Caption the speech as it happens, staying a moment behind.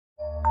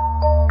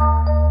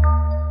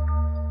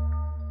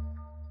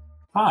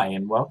Hi,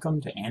 and welcome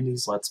to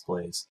Andy's Let's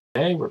Plays.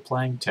 Today we're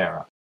playing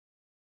Tera.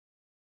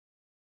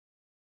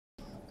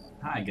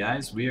 Hi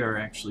guys, we are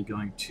actually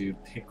going to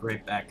pick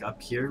right back up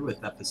here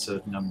with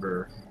episode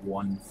number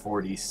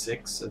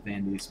 146 of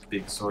Andy's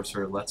Big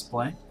Sorcerer Let's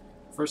Play.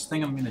 First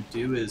thing I'm going to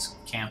do is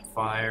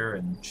campfire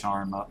and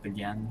charm up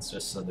again,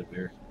 just so that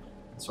we're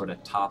sort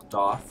of topped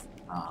off.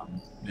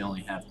 We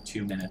only have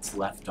 2 minutes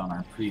left on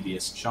our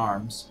previous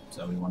charms,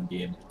 so we want to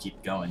be able to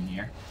keep going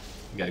here.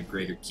 We got a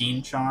Greater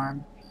Keen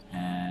charm,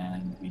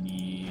 and we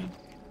need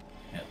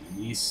at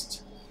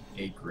least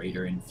a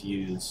Greater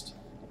Infused.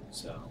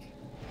 So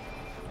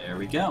there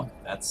we go.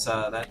 That's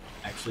that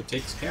actually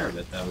takes care of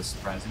it. That was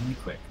surprisingly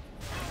quick.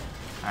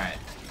 Alright.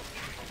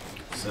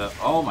 So,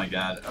 oh my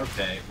god,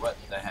 okay, what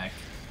the heck?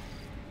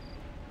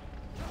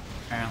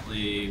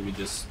 Apparently we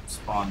just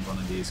spawned one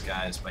of these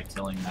guys by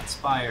killing that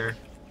spire,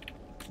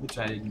 which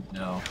I didn't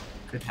know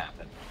could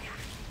happen.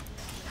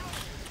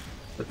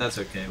 But that's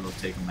okay, we'll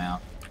take him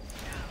out.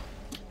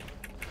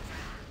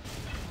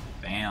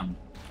 Bam.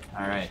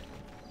 Alright.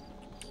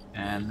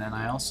 And then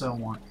I also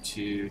want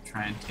to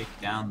try and take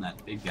down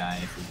that big guy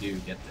if we do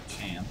get the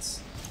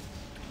chance.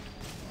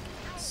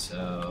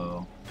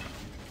 So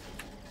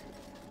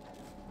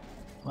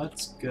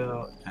let's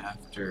go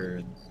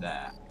after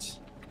that.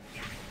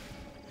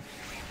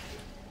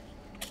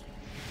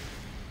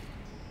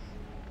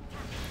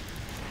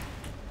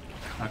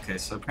 Okay,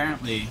 so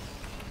apparently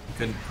we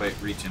couldn't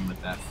quite reach him with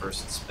that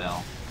first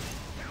spell.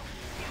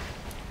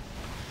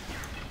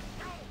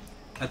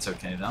 That's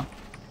okay though.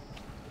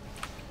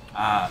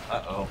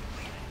 Uh-oh.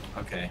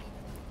 Okay.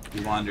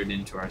 We wandered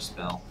into our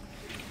spell.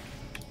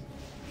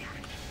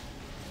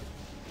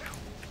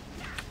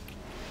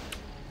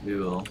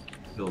 We'll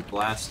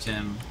blast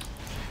him,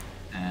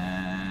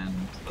 and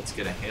let's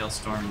get a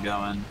hailstorm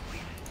going.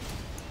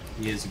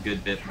 He is a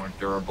good bit more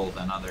durable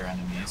than other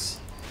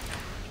enemies.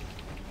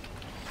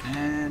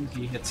 And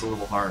he hits a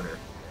little harder.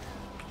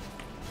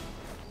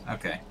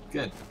 Okay,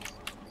 good.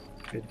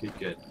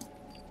 Good.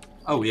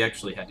 Oh, we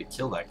actually had to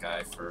kill that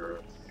guy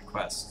for the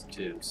quest,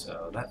 too,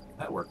 so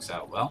that works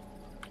out well.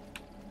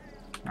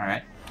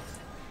 Alright.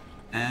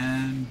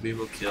 And we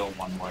will kill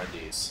one more of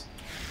these.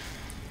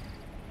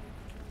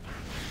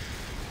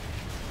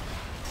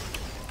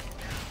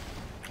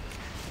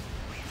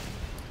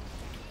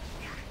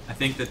 I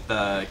think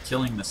that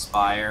killing the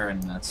spire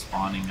and the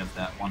spawning of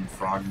that one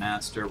frog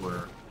master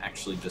were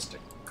actually just a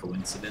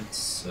coincidence,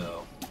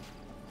 so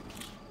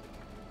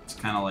it's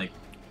kind of like,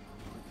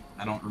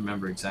 I don't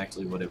remember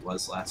exactly what it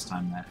was last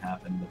time that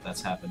happened, but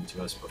that's happened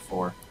to us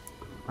before.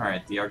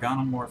 Alright, the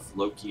Argonomorph,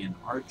 Loki, and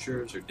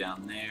Archers are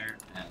down there,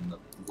 and the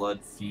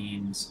Blood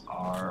Fiends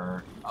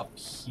are up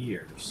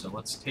here. So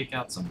let's take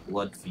out some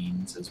Blood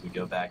Fiends as we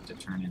go back to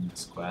turn in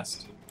this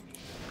quest.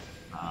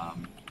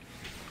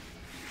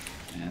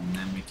 And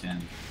then we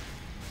can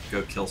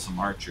go kill some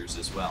Archers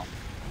as well.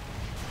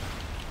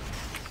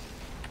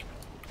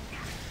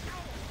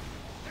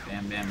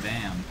 Bam, bam,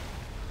 bam.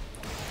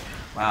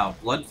 Wow,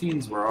 Blood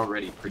Fiends were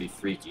already pretty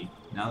freaky.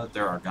 Now that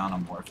they're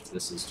Argonomorphed,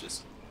 this is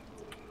just...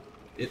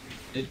 It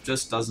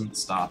just doesn't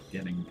stop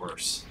getting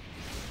worse.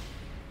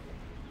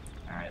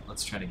 Alright,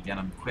 let's try to get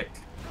them quick.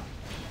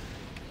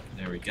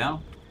 There we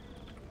go.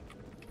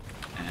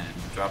 And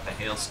drop a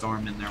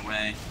hailstorm in their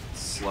way.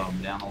 Slow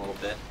them down a little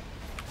bit.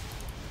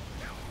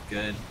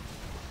 Good.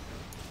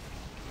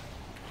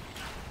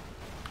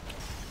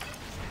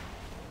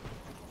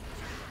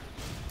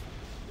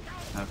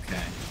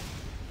 Okay.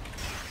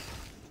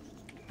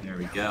 There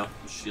we go.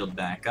 Shield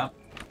back up.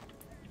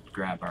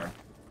 Grab our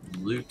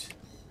loot.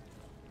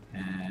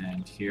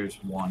 And here's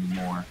one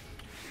more.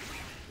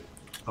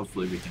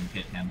 Hopefully we can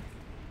hit him.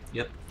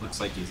 Yep, looks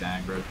like he's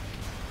aggroed.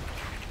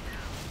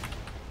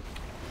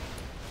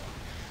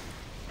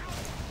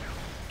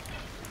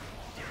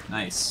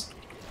 Nice.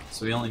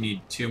 So we only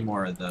need 2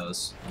 more of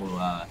those.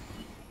 We'll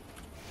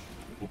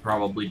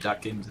probably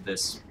duck into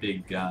this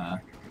big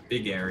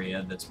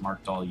area that's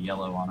marked all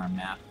yellow on our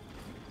map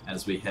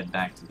as we head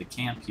back to the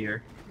camp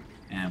here,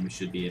 and we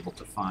should be able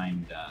to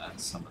find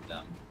some of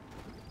them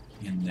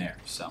in there.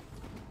 So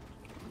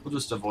we'll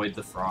just avoid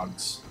the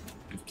frogs.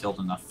 We've killed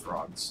enough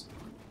frogs.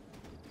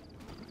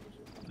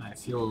 I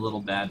feel a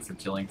little bad for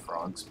killing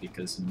frogs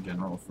because in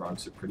general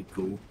frogs are pretty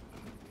cool,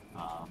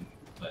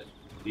 but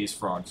these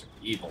frogs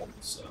are evil,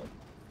 so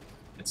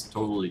it's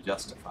totally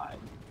justified.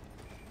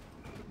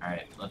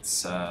 Alright,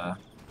 let's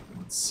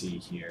see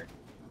here.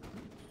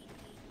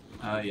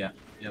 Oh yeah,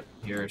 yep,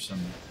 here are some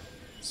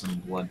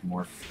blood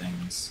morph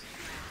things.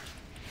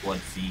 Blood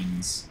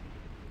fiends.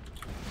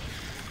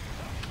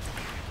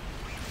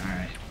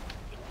 Alright.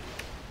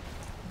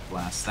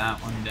 Blast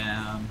that one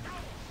down.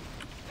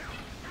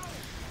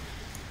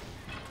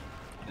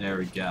 There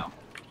we go.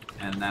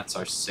 And that's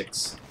our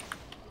six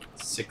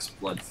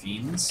blood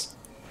fiends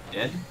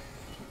dead.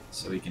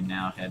 So we can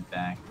now head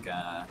back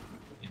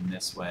in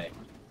this way.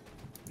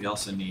 We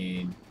also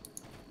need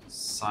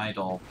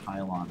Sidal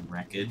Pylon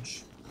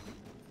Wreckage.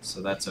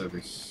 So that's over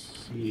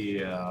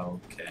here.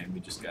 Okay,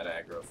 we just got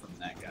aggro from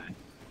that guy.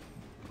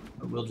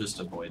 But we'll just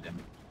avoid him.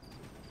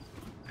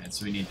 Right, Alright,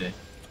 so we need to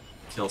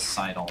kill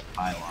side all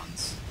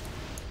pylons.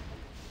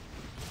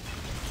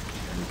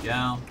 There we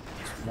go.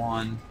 There's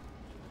one.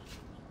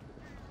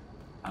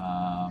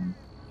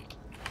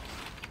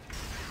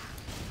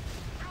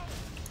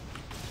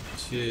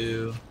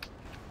 Two.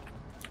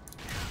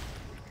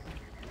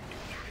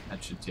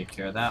 That should take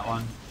care of that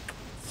one.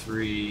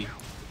 3.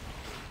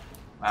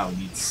 Wow, we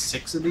need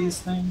 6 of these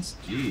things?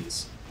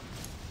 Jeez.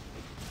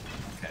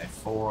 Okay,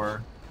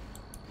 4.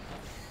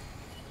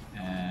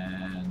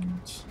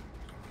 And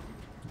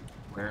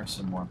where are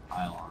some more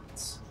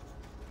pylons?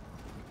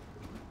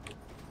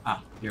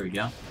 Ah, here we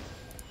go.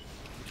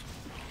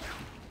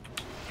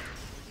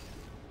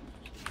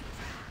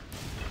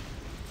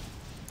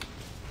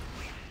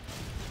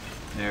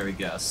 There we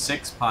go.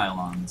 6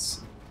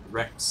 pylons.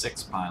 Wrecked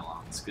 6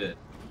 pylons. Good.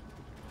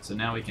 So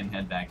now we can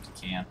head back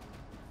to camp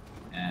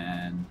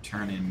and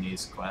turn in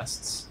these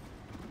quests.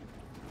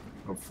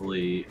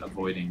 Hopefully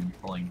avoiding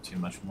pulling too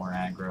much more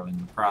aggro in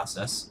the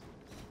process.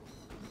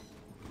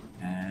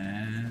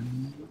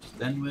 And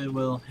then we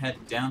will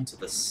head down to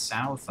the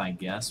south, I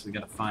guess. We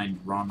gotta find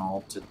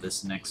Ronald at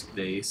this next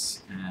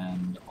base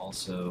and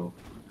also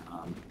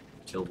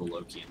kill the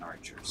Lokian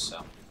archers.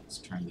 So let's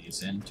turn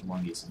these in to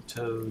monkeys and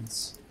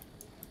toads.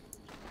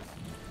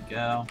 There we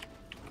go.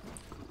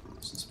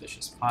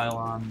 Suspicious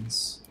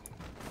pylons.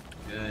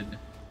 Good.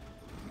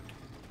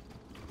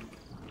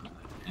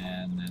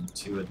 And then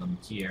 2 of them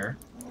here.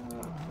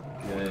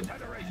 Good.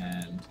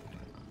 And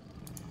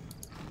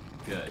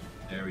good.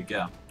 There we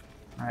go.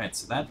 Alright,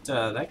 so that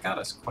got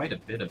us quite a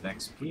bit of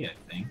XP, I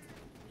think.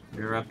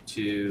 We're up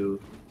to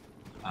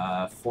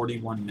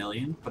 41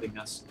 million, putting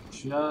us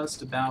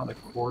just about a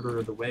quarter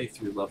of the way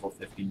through level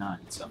 59,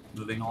 so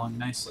moving along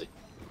nicely.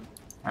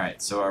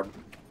 Alright, so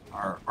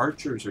our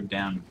archers are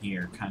down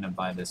here, kind of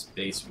by this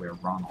base where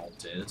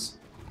Ronald is,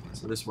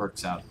 so this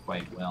works out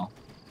quite well.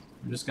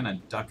 I'm just going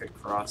to duck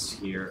across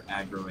here,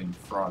 aggroing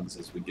frogs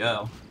as we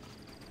go,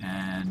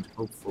 and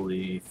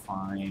hopefully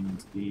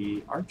find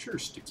the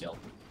archers to kill.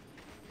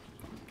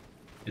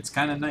 It's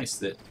kind of nice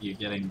that you're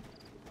getting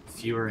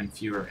fewer and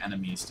fewer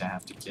enemies to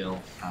have to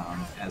kill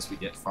as we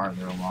get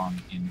farther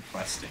along in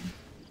questing.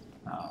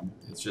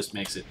 It just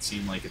makes it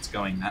seem like it's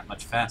going that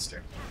much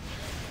faster.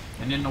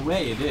 And in a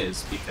way it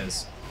is,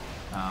 because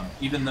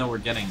even though we're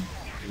getting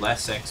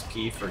less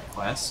XP for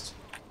quest,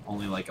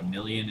 only like 1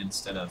 million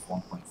instead of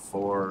 1.4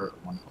 or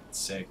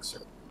 1.6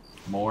 or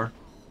more,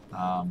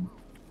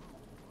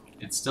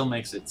 it still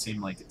makes it seem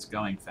like it's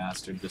going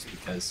faster just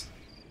because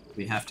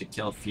we have to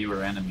kill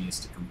fewer enemies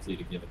to complete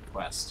a given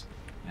quest,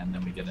 and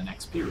then we get an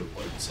XP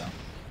reward, so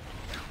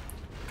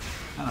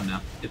I don't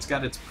know. It's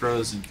got its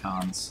pros and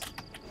cons.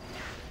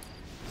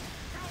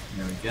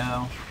 There we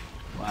go.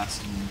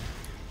 Last one.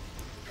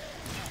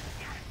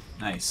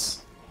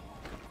 Nice.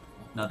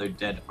 Another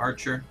dead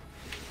archer.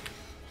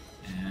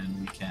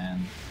 And we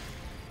can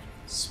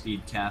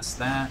speed cast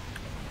that.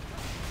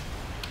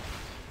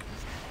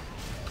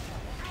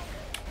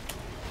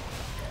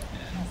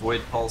 And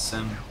void pulse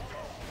him.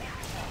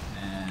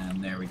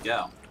 And there we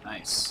go.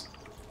 Nice.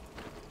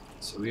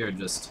 So we are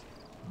just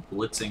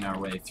blitzing our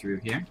way through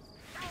here.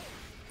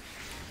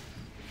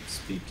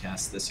 Speed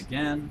cast this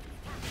again.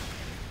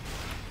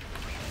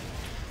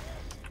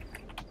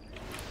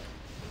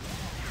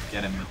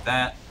 Get him with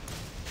that.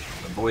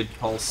 The void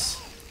pulse.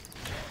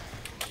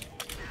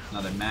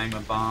 Another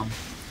magma bomb.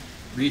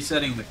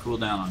 Resetting the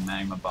cooldown on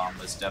magma bomb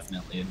was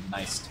definitely a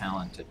nice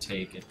talent to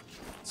take. It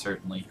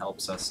certainly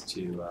helps us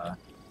to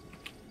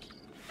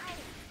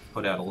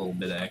put out a little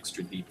bit of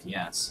extra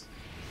DPS.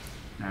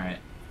 Alright.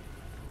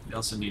 We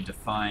also need to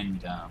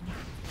find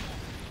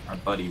our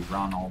buddy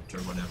Ronald, or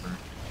whatever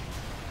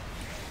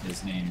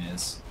his name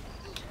is.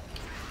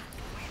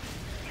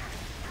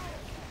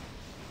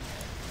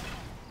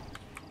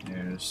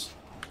 There's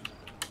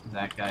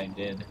that guy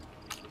did.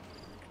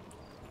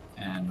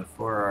 And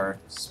before our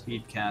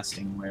speed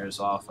casting wears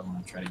off, I'm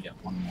going to try to get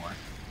one more.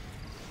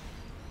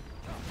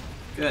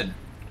 Good.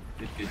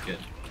 Good, good, good.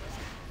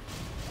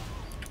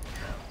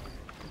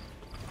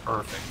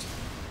 Perfect.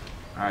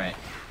 Alright.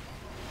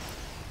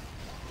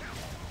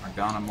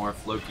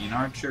 Organomorph Lokian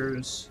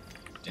archers.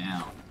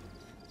 Down.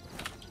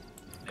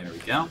 There we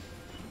go.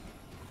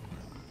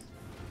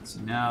 So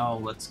now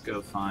let's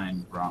go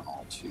find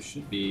Ronald, who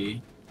should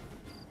be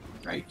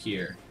right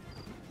here.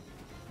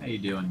 How you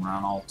doing,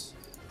 Ronald?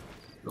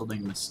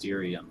 Building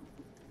Mysterium.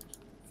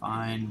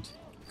 Find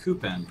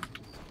Kupen,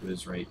 who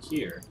is right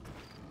here.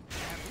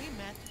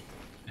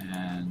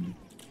 And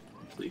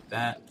complete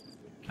that.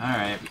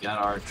 Alright, we got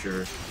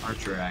Archer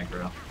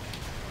aggro.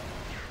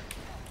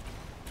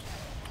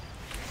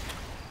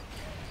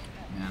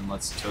 And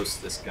let's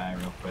toast this guy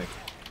real quick.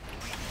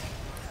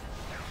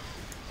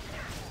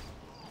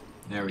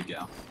 There we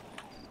go.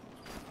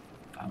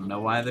 I don't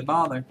know why they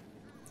bother.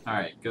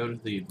 Alright, go to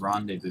the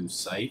rendezvous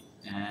site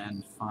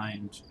and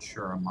find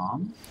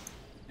Churamam.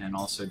 And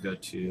also go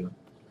to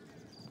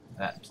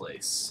that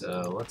place.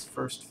 So let's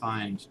first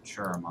find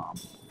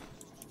Churamam.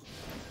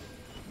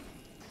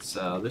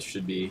 So this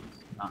should be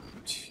not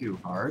too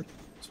hard.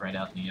 It's right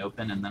out in the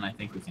open, and then I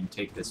think we can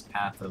take this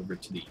path over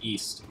to the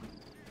east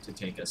to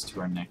take us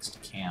to our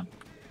next camp,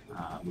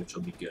 which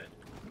will be good.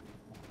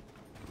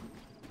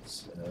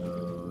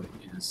 So,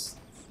 is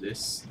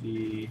this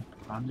the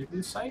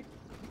rendezvous site?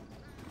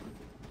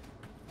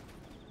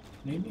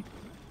 Maybe?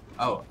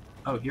 Oh,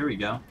 here we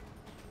go.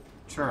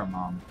 Sure,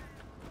 Mom.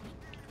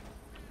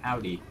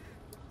 Howdy.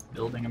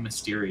 Building a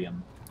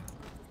Mysterium.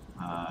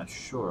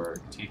 Sure.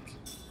 Take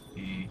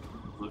a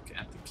look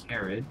at the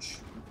carriage.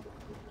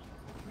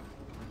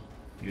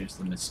 Here's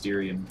the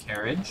Mysterium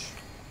carriage.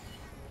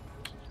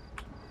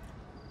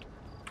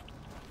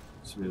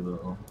 So we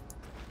will...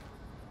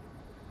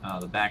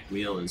 the back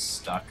wheel is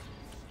stuck.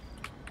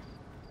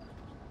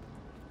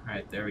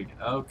 Alright, there we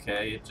go.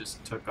 Okay, it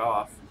just took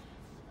off.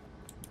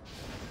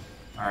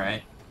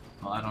 Alright.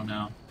 Well, I don't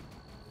know.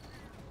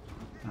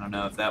 I don't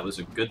know if that was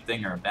a good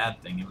thing or a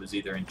bad thing. It was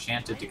either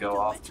enchanted to go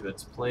off to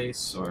its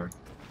place, or...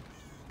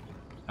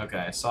 Okay,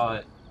 I saw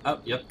it.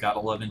 Oh, yep, gotta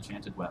love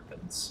enchanted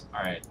weapons.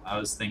 Alright, I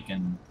was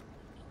thinking,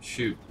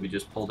 shoot, we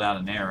just pulled out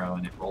an arrow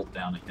and it rolled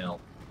down a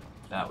hill.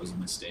 That was a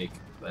mistake.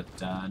 But,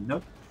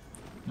 nope.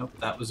 Nope,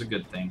 that was a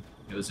good thing.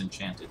 It was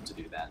enchanted to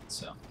do that,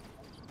 so...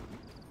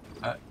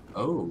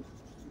 oh,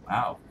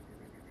 wow.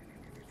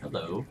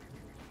 Hello.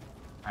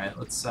 Alright,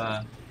 let's,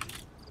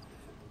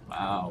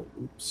 wow,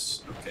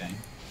 oops, okay.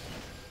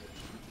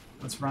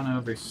 Let's run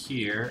over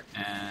here,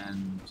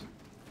 and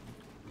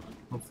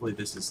hopefully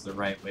this is the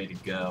right way to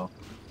go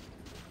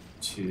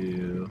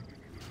to...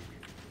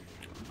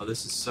 Oh,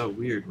 this is so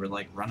weird. We're,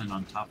 like, running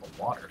on top of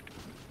water.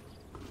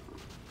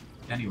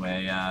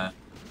 Anyway, I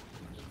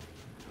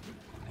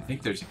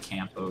think there's a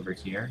camp over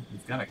here.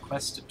 We've got a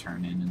quest to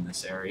turn in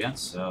this area,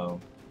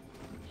 so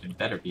it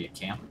better be a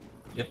camp.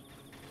 Yep.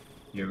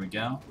 Here we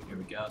go. Here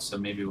we go. So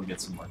maybe we'll get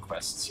some more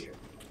quests here.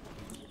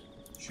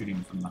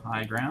 Shooting from the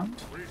high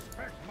ground.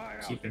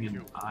 Keeping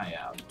an eye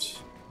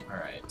out.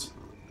 Alright.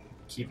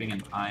 Keeping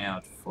an eye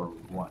out for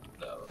what,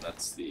 though?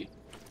 That's the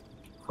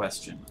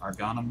question.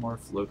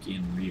 Argonomorph, Loki,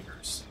 and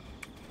Reavers.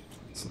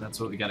 So that's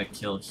what we gotta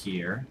kill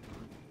here.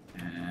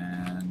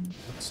 And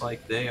looks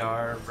like they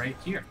are right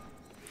here.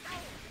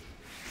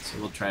 So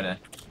we'll try to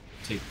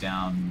take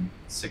down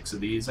 6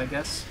 of these, I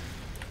guess?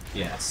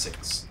 Yeah,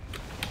 6.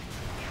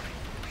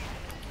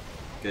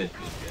 Good,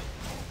 good, good.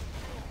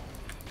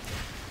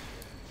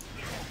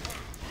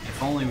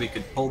 If only we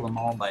could pull them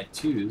all by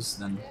 2s,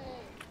 then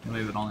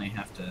we would only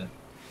have to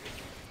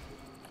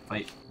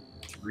fight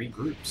 3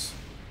 groups.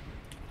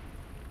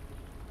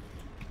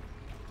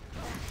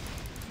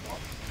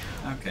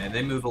 Okay,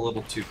 they move a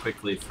little too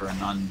quickly for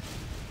an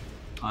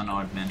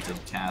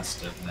unaugmented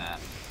cast of that.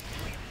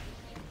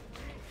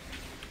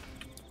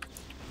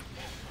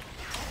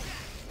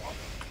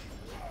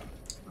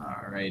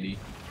 Alrighty.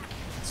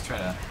 Let's try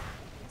to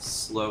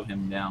slow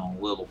him down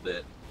a little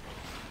bit.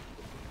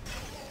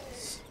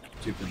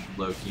 Stupid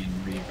Loki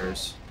and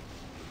Reavers.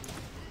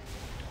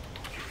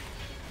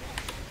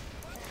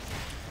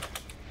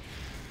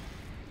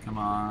 Come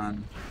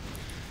on.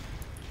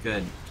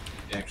 Good.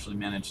 We actually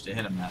managed to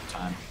hit him that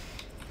time.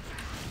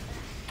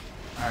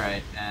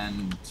 Alright,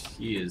 and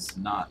he is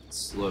not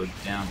slowed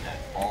down at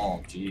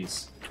all.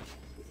 Jeez.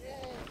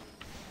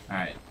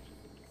 Alright.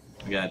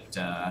 We got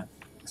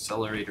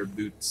accelerator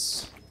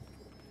boots.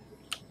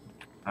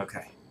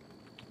 Okay.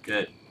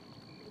 Good.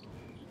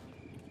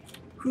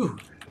 Whew.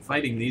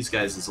 Fighting these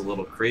guys is a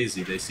little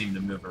crazy. They seem to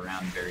move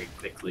around very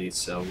quickly,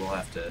 so we'll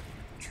have to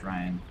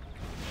try and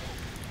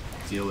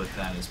deal with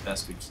that as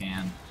best we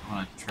can. I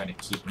want to try to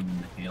keep them in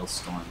the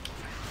hailstorm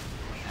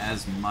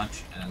as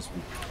much as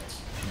we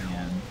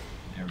can.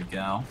 There we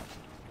go.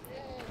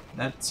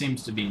 That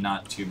seems to be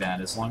not too bad,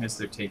 as long as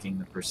they're taking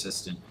the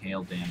persistent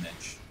hail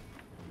damage.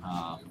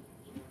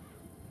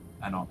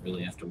 I don't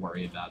really have to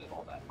worry about it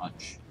all that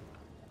much.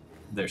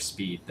 Their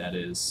speed, that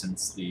is,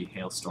 since the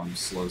hailstorm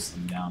slows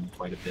them down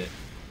quite a bit.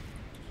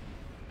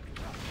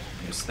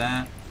 There's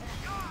that.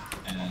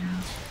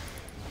 And...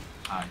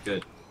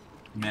 good.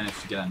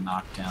 Managed to get a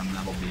knockdown.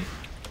 That'll be,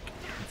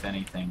 if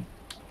anything,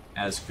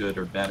 as good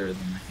or better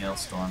than the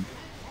hailstorm.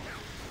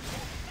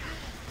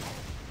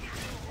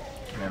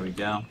 There we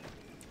go.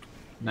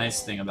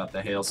 Nice thing about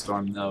the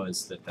hailstorm, though,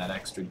 is that that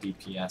extra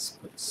DPS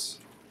puts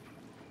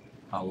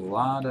a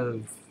lot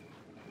of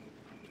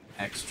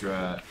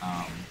extra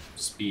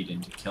speed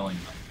into killing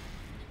them.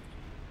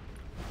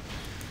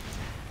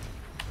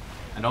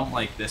 I don't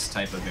like this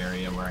type of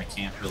area where I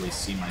can't really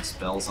see my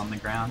spells on the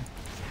ground.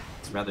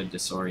 It's rather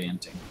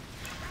disorienting.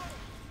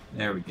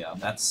 There we go.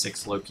 That's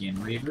 6 Loki and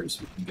Reavers.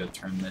 We can go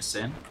turn this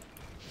in,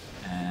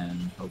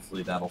 and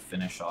hopefully that'll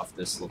finish off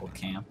this little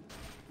camp.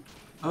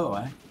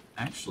 Oh,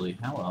 actually,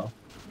 hello.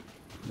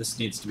 This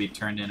needs to be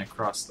turned in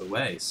across the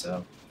way,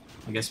 so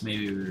I guess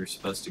maybe we were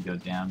supposed to go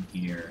down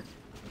here,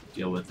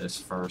 deal with this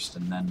first,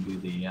 and then do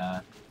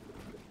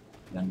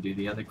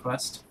the other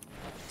quest.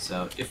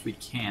 So if we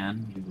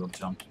can, we will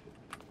jump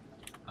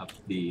up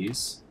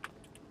these,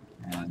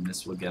 and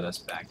this will get us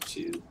back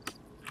to...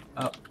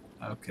 Oh,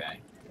 okay.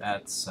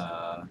 That's,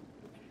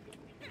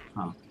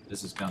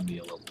 this is going to be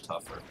a little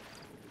tougher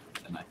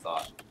than I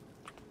thought.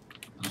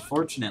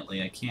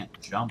 Unfortunately, I can't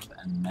jump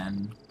and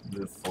then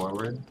move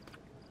forward,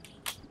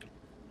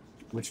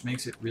 which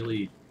makes it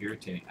really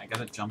irritating. I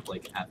gotta jump,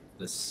 like, at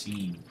the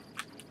seam,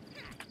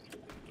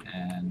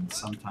 and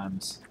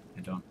sometimes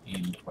I don't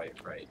aim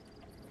quite right.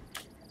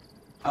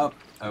 Oh,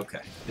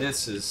 okay.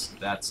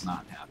 That's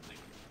not happening.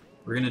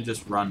 We're gonna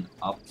just run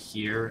up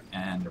here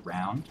and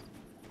around,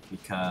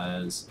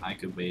 because I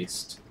could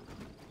waste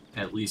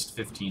at least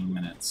 15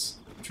 minutes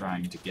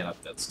trying to get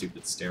up that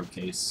stupid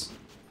staircase.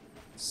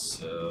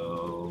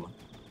 So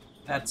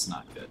that's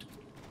not good.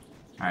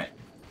 Alright,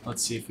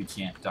 let's see if we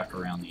can't duck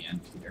around the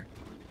end here.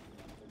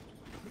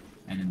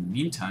 And in the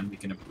meantime, we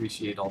can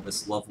appreciate all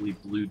this lovely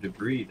blue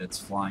debris that's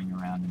flying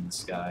around in the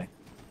sky.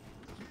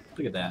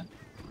 Look at that.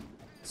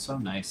 So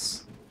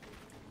nice.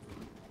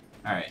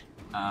 Alright,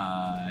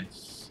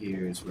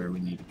 here's where we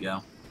need to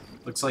go.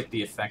 Looks like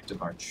the effect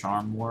of our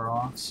charm wore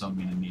off, so I'm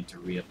going to need to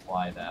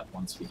reapply that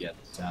once we get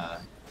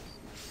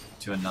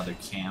to another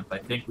camp. I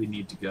think we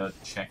need to go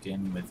check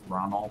in with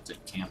Ronald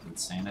at Camp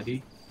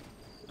Insanity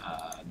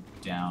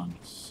down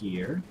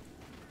here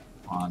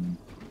on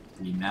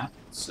the map.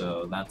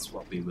 So that's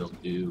what we will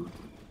do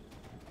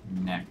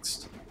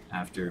next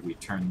after we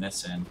turn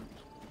this in,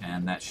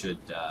 and that should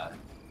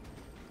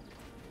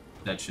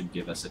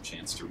give us a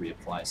chance to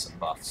reapply some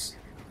buffs.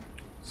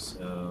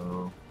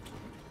 So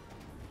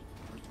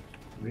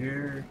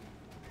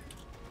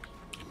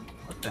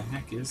what the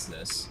heck is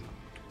this?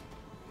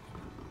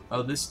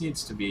 Oh, this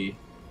needs to be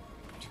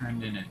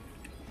turned in.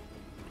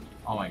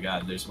 Oh my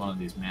god, there's one of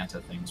these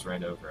manta things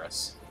right over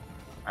us.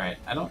 Alright,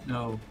 I don't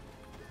know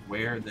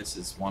where this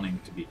is wanting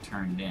to be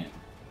turned in.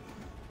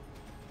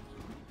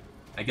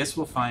 I guess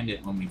we'll find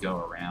it when we go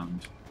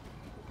around.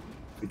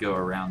 If we go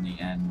around the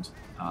end,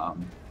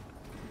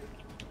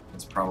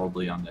 it's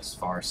probably on this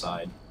far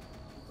side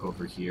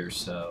over here,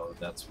 so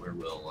that's where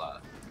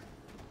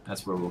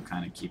we'll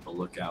kind of keep a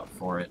lookout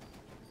for it.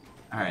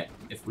 Alright,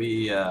 if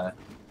we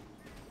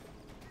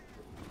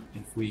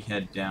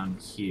head down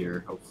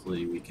here,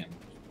 hopefully we can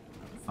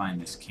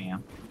find this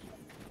camp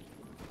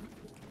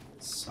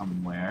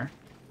somewhere.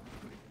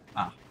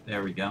 Ah,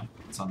 there we go.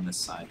 It's on this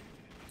side.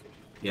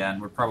 Yeah,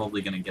 and we're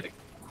probably going to get a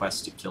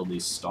quest to kill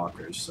these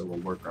stalkers, so we'll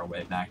work our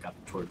way back up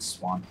towards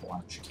Swan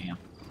Watch Camp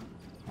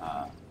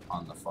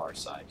on the far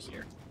side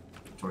here,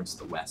 towards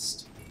the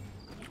west.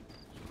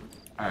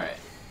 Alright.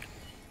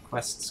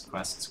 Quests,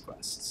 quests,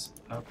 quests.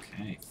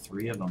 Okay,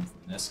 3 of them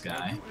from this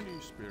guy.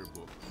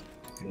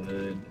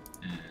 Good,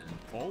 and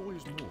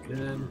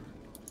good.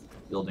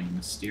 Building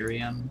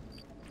Mysterium.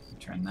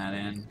 Turn that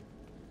in.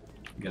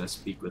 We gotta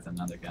speak with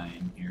another guy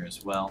in here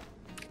as well.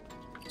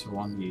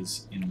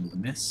 Tawangi's in the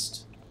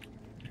mist.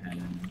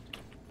 And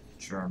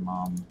sure,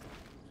 Mom,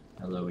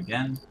 hello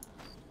again.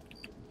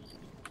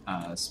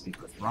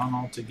 Speak with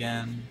Ronald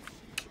again.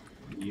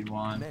 What do you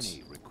want?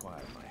 Many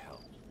require my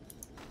help.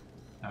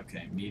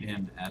 Okay, meet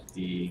him at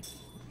the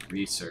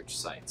research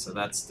site. So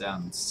that's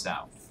down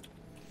south.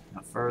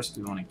 Now first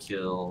we want to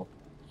kill...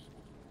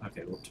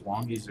 Okay, well,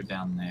 Twangis are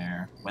down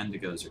there.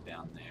 Wendigos are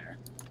down there.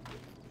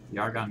 The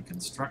Argon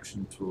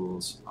construction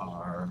tools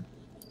are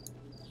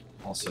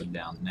also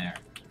down there.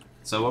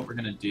 So what we're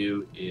going to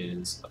do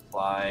is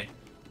apply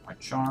our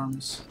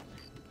charms.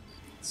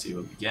 See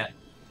what we get.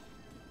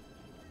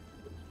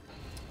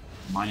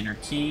 Minor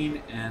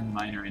Keen and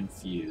Minor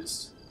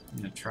Infused. I'm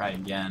going to try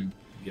again.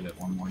 Give it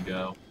one more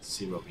go.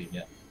 See what we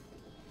get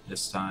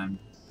this time.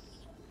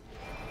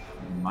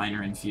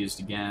 Minor Infused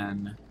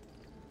again.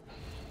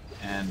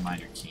 And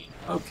Minor Keen.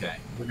 Okay,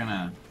 we're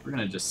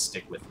gonna just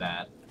stick with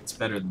that. It's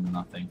better than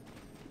nothing.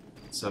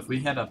 So if we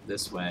head up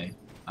this way,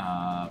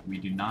 we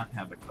do not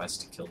have a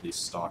quest to kill these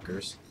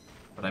stalkers,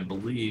 but I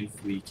believe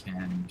we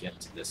can get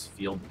to this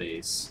field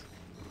base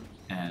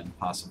and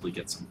possibly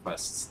get some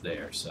quests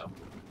there. So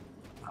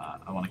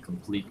I want to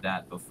complete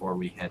that before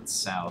we head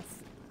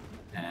south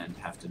and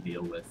have to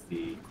deal with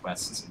the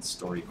quests and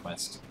story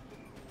quest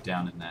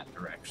down in that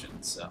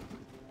direction. So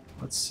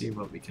let's see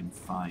what we can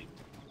find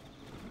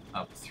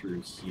up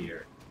through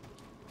here.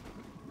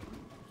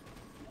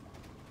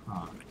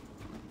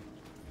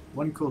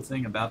 One cool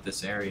thing about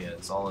this area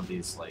is all of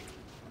these like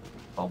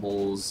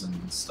bubbles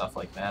and stuff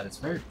like that. It's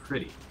very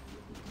pretty.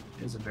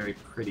 It is a very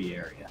pretty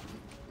area.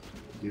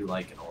 I do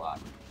like it a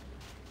lot.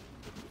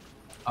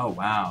 Oh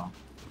wow.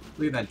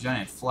 Look at that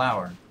giant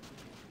flower.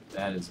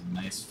 That is a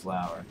nice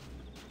flower.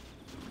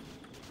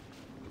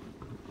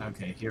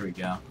 Okay, here we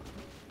go.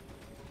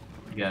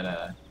 We got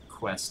a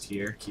quest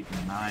here, keeping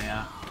an eye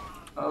out.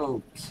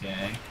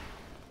 Okay.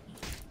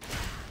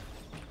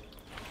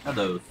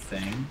 Hello,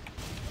 thing.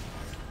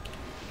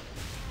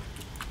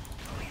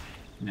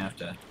 I'm gonna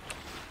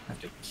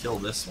have to kill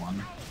this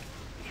one.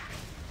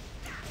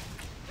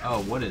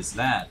 Oh, what is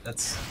that?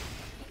 That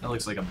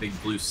looks like a big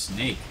blue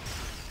snake.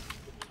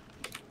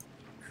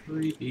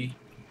 Creepy.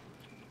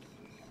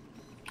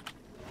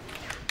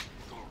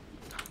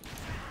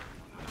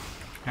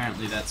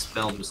 Apparently that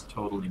spell just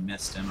totally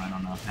missed him. I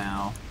don't know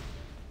how.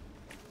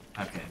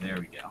 Okay, there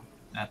we go.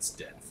 That's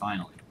dead,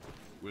 finally.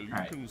 Will you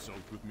Alright, consult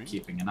with me?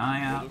 keeping an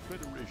eye out. For the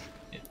Federation.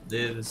 It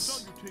lives,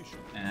 Salutations.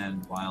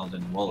 and wild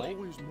and woolly.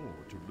 Always more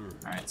to learn.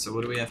 Alright, so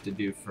what do we have to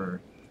do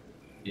for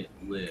it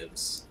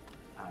lives?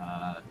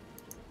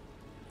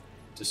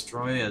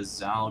 Destroy a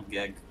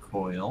Zalgeg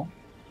coil.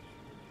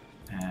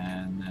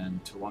 And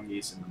then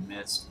Tawungi's in the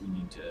mist. We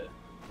need to...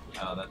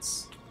 Oh,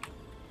 that's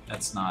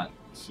not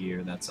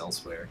here. That's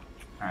elsewhere.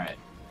 Alright.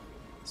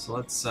 So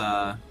let's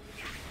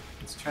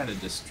try to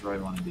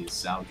destroy one of these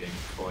Zalgeg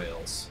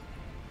coils.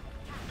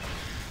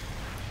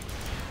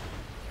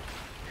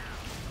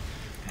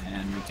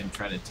 And we can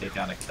try to take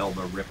out a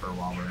Kelba Ripper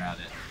while we're at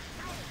it.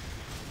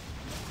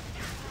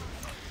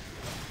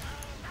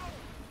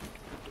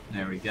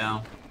 There we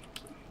go.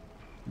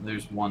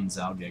 There's one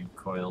Zalgeg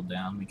coil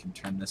down. We can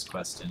turn this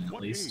quest in at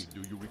least. What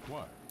aid do you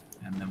require?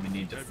 And then we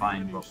need to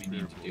find what we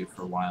need to do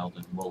for wild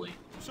and woolly.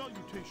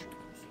 Salutations.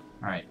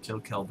 Alright, kill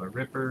Kelba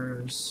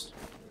Rippers.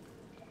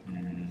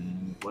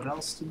 And what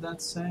else did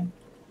that say?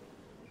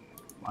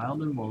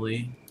 Wild and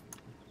woolly.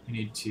 We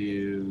need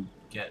to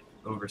get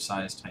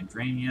oversized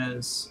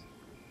Hydranias.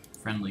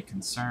 Friendly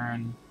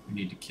concern. We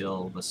need to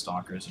kill the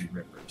Stalkers and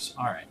Rippers.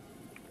 Alright.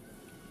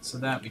 So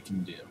that we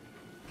can do.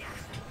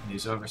 And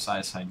these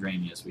oversized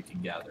Hydranias we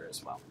can gather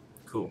as well.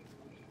 Cool.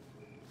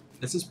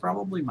 This is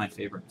probably my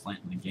favorite plant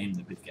in the game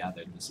that we've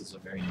gathered. This is a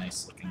very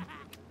nice looking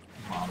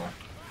model.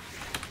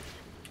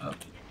 Oh.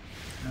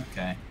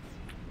 Okay.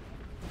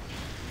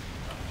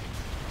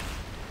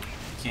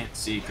 Can't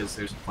see because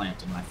there's a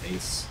plant in my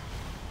face.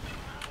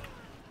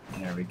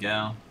 There we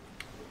go.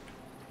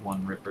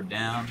 One Ripper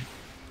down.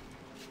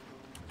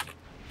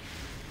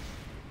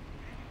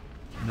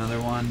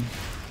 Another one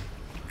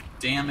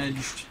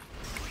damaged,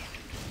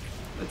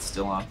 but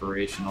still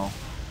operational.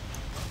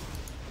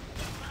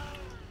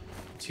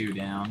 Two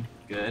down.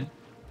 Good.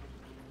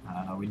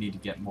 We need to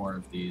get more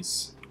of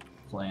these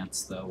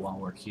plants, though, while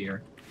we're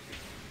here.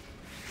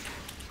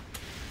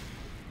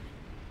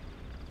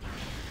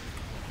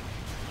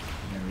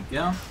 There we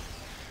go.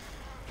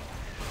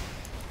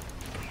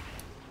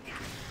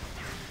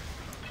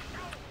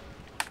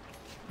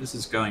 This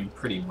is going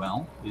pretty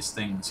well. These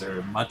things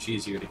are much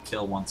easier to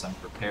kill once I'm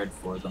prepared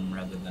for them,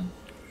 rather than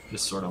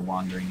just sort of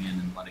wandering in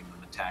and letting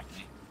them attack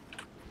me.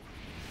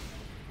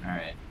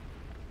 Alright.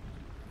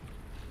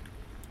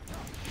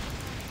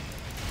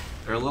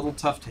 They're a little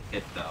tough to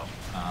hit, though,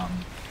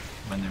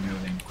 when they're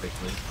moving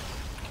quickly.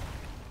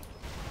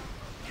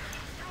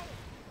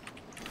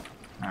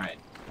 Alright,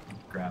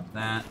 grab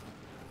that.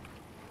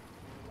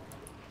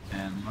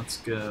 And let's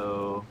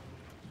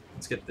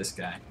get this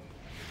guy.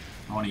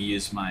 I want to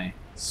use my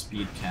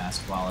speed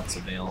cast while it's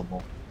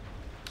available.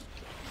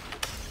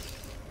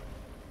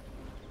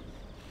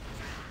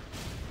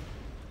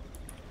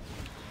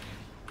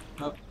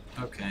 Oh,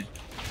 okay.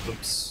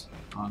 Oops.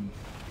 Wrong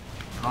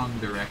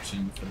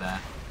direction for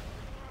that.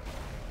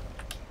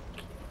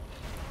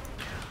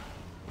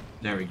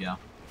 There we go.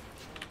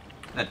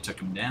 That took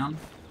him down,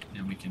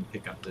 and we can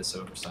pick up this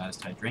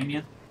oversized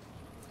Hydrania.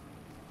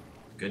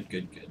 Good,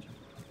 good, good.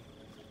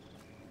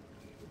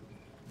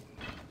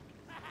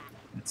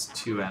 That's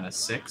 2 out of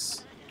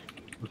 6.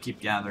 We'll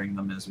keep gathering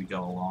them as we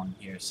go along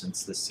here,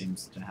 since this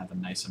seems to have a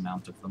nice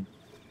amount of them.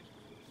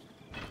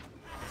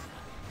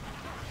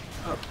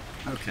 Oh,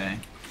 okay.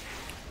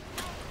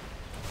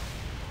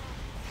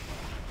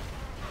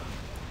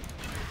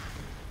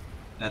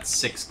 That's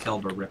 6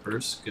 Kelba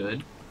Rippers.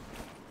 Good.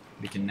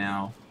 We can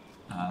now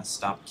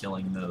stop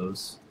killing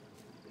those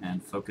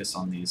and focus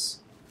on these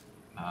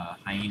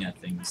hyena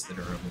things that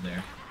are over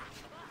there.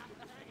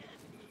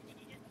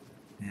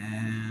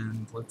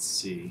 And let's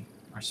see.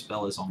 Our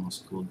spell is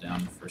almost cooled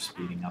down for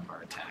speeding up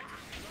our attack,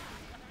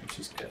 which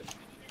is good.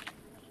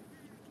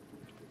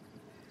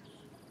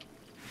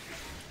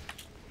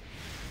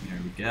 There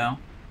we go.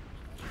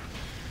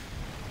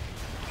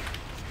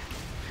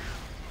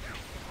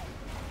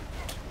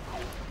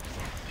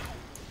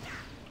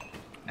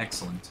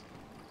 Excellent.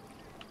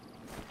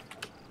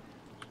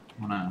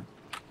 I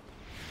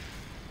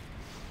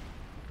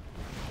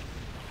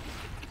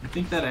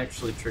think that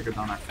actually triggered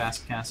on our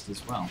fast cast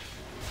as well.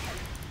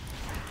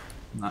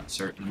 I'm not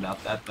certain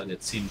about that, but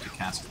it seemed to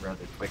cast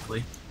rather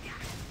quickly.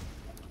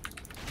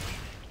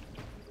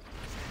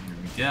 There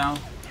we go.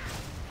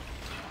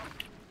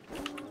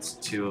 That's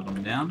 2 of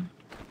them down.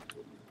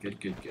 Good,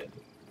 good, good.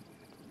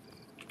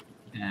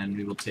 And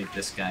we will take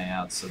this guy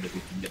out so that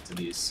we can get to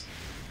these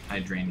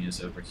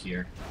Hydranias over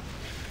here.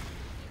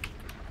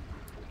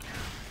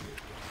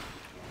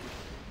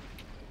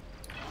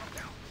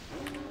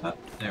 Oh,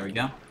 there we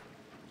go.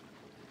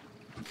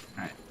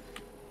 Alright.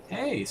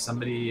 Hey,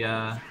 somebody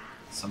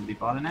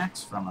bought an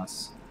axe from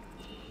us.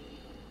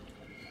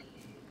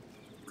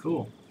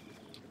 Cool.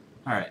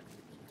 Alright.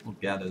 We'll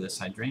gather this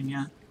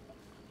Hydrania.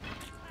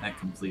 That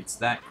completes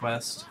that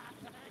quest.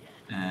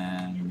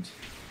 And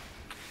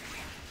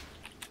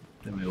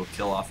then we will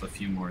kill off a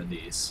few more of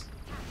these.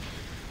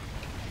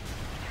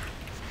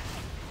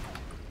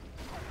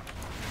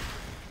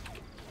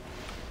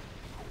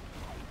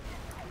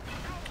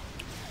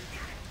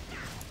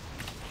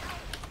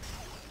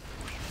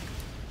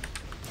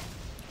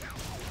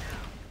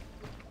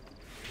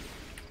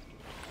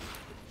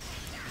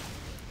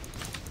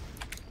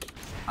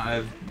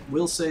 I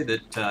will say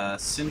that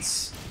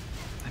since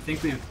I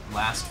think we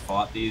last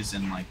fought these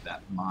in like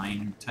that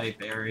mine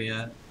type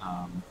area,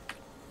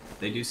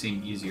 they do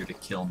seem easier to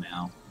kill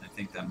now. I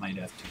think that might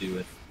have to do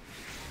with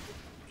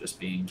just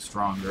being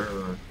stronger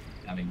or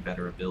having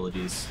better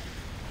abilities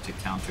to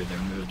counter their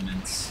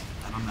movements.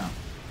 I don't know.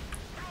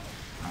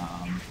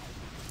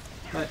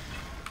 But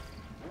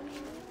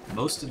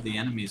most of the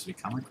enemies we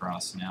come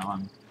across now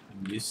I'm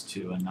used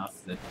to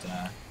enough that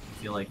I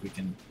feel like we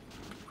can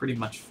pretty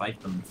much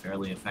fight them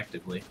fairly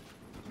effectively,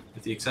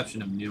 with the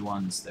exception of new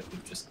ones that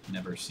we've just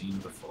never seen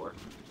before.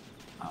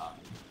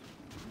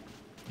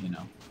 You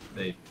know,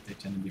 they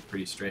tend to be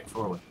pretty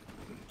straightforward.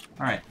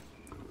 Alright,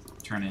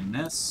 turn in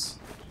this.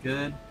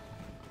 Good.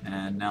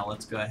 And now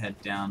let's go ahead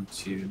down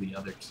to the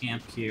other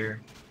camp here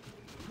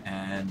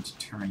and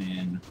turn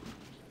in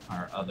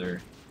our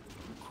other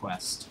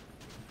quest.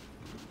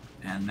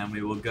 And then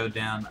we will go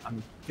down.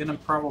 I'm gonna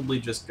probably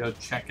just go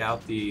check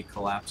out the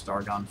collapsed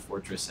Argon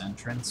Fortress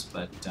entrance,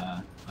 but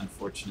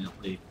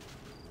unfortunately,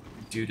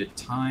 due to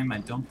time, I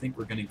don't think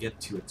we're gonna get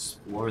to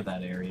explore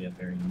that area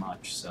very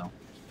much, so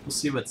we'll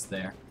see what's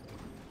there.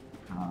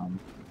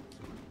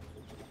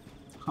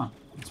 Huh,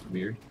 that's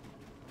weird.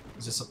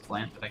 Is this a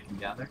plant that I can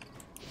gather?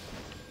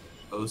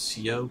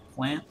 OCO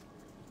plant?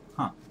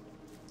 Huh.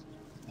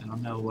 I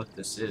don't know what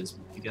this is.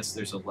 I guess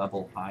there's a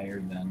level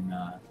higher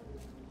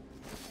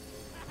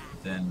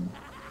than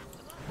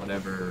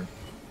whatever,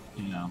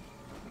 you know,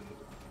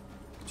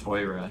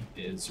 Tera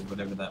is, or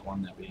whatever that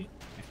one that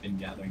I've been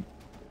gathering.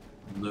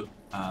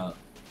 I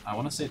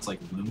want to say it's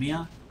like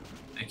Lumia?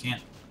 I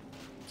can't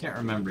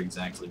remember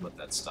exactly what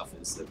that stuff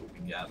is that we've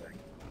been gathering.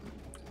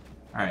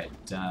 Alright,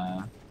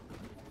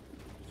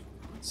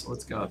 so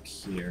let's go up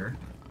here.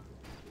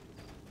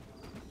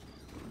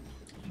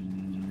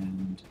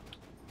 And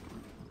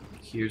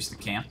here's the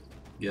camp.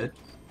 Good.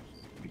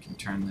 We can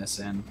turn this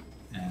in.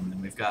 And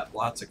then we've got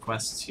lots of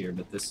quests here,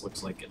 but this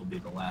looks like it'll be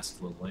the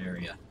last little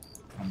area.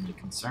 Friendly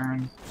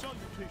concern.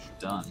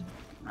 Done.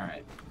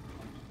 Alright.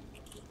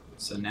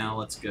 So now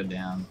let's go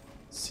down,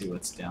 see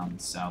what's down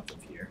south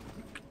of here.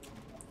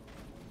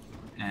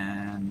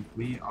 And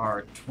we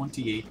are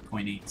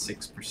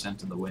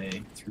 28.86% of the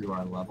way through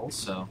our level,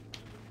 so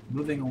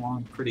moving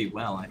along pretty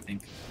well. I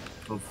think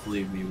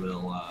hopefully we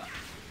will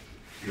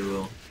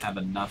have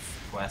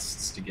enough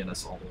quests to get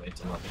us all the way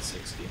to level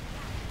 60.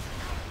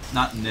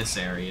 Not in this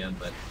area,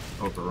 but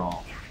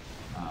overall.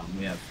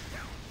 We have,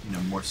 you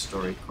know, more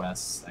story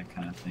quests, that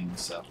kind of thing,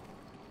 so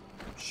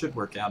should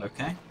work out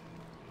okay.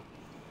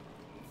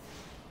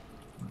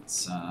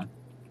 Let's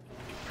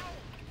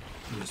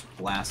just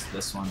blast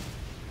this one.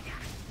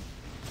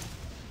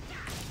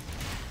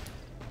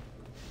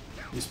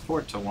 These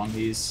poor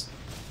Tawungis.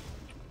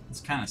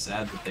 It's kind of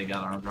sad that they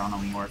got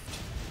Argonomorphed.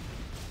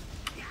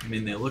 I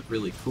mean, they look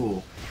really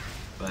cool,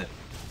 but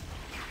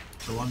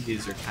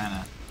Tawungis are kind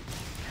of...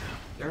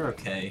 they're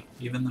okay,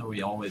 even though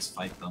we always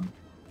fight them.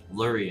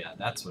 Luria,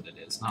 that's what it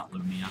is, not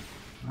Lumia.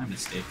 My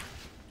mistake.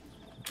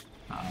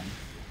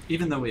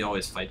 Even though we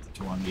always fight the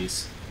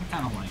Tawungis, I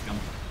kind of like them.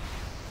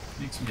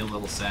 Makes me a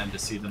little sad to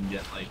see them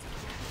get, like,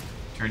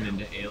 turned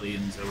into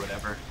aliens or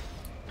whatever.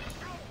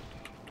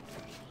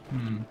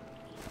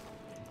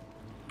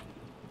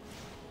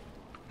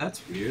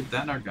 That's weird.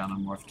 That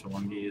Argonomorph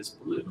Tawungi is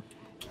blue.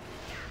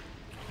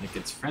 Like,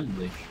 it's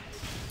friendly.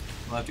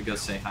 We'll have to go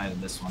say hi to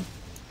this one.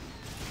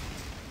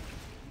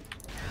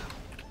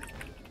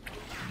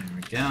 There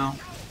we go.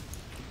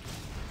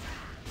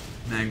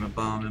 Magma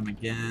bomb him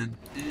again,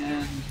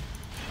 and...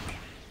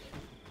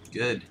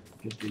 good.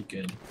 Good, good,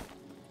 good.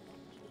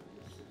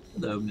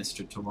 Hello,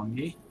 Mr.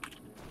 Tawungi.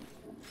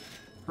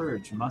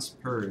 Purge, must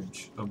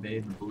purge. Obey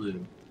the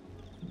blue.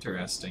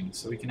 Interesting.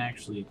 So we can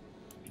actually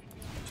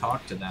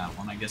talk to that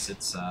one. I guess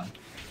it's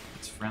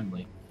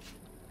friendly.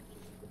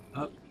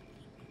 Oh.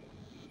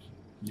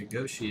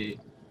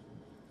 Negotiate.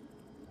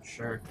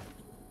 Sure.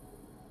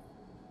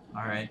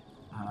 Alright.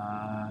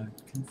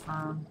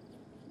 Confirm.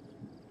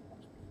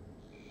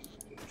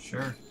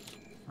 Sure.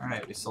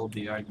 Alright, we sold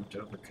the Ardent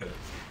Overcoat.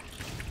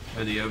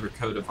 Or the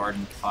Overcoat of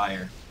Ardent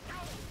Fire.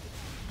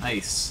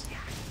 Nice.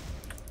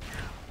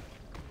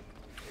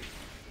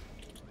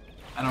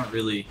 I don't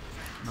really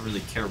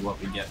care what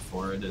we get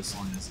for it as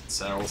long as it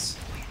sells.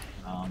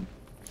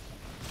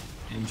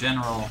 In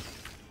general,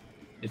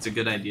 it's a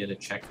good idea to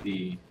check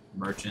the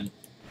merchant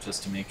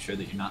just to make sure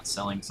that you're not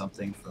selling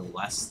something for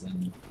less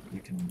than you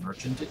can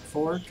merchant it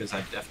for, because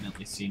I've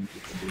definitely seen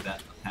people do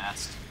that in the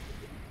past.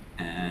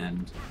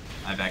 And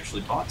I've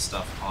actually bought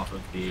stuff off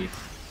of the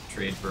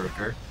trade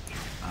broker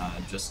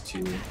just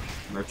to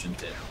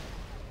merchant it.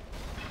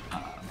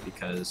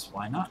 Because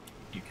why not?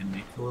 You can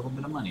make a little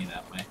bit of money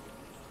that way.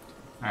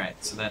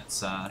 Alright, so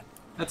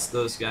that's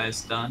those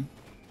guys done.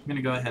 I'm going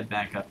to go ahead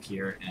back up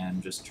here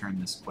and just turn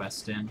this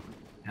quest in.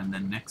 And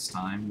then next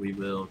time we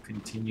will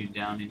continue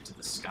down into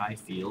the Sky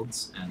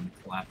Fields and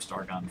collapsed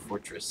Argon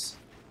Fortress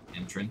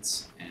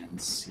entrance and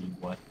see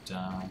what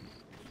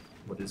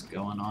is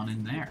going on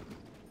in there.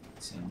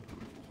 So,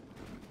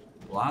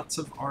 lots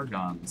of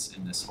Argons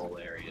in this whole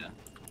area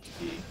to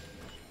be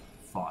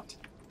fought.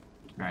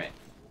 Alright.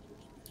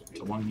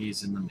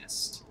 Tawungi's in the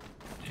mist.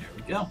 There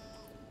we go.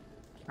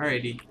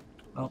 Alrighty.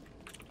 Well,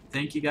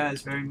 thank you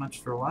guys very much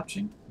for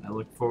watching. I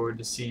look forward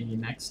to seeing you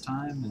next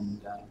time,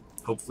 and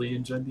hopefully you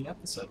enjoyed the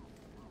episode.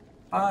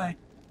 Bye!